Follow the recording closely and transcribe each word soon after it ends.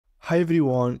Hi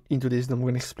everyone, in today's video I'm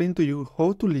going to explain to you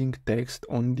how to link text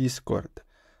on Discord.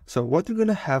 So what you're going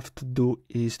to have to do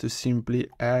is to simply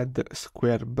add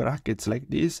square brackets like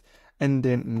this and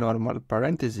then normal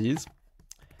parentheses.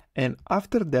 And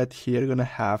after that here you're going to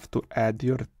have to add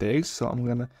your text. So I'm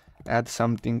going to add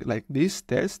something like this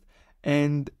text,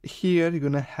 and here you're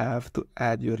going to have to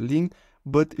add your link,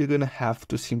 but you're going to have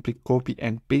to simply copy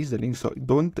and paste the link. So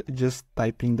don't just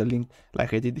type in the link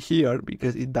like I did here,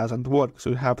 because it doesn't work.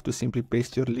 So you have to simply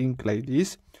paste your link like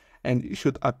this and it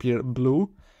should appear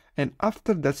blue. And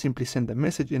after that, simply send a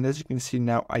message. And as you can see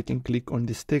now, I can click on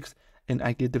this text and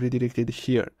I get redirected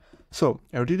here. So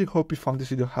I really hope you found this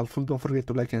video helpful. Don't forget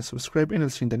to like and subscribe, and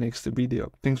I'll see you in the next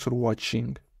video. Thanks for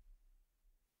watching.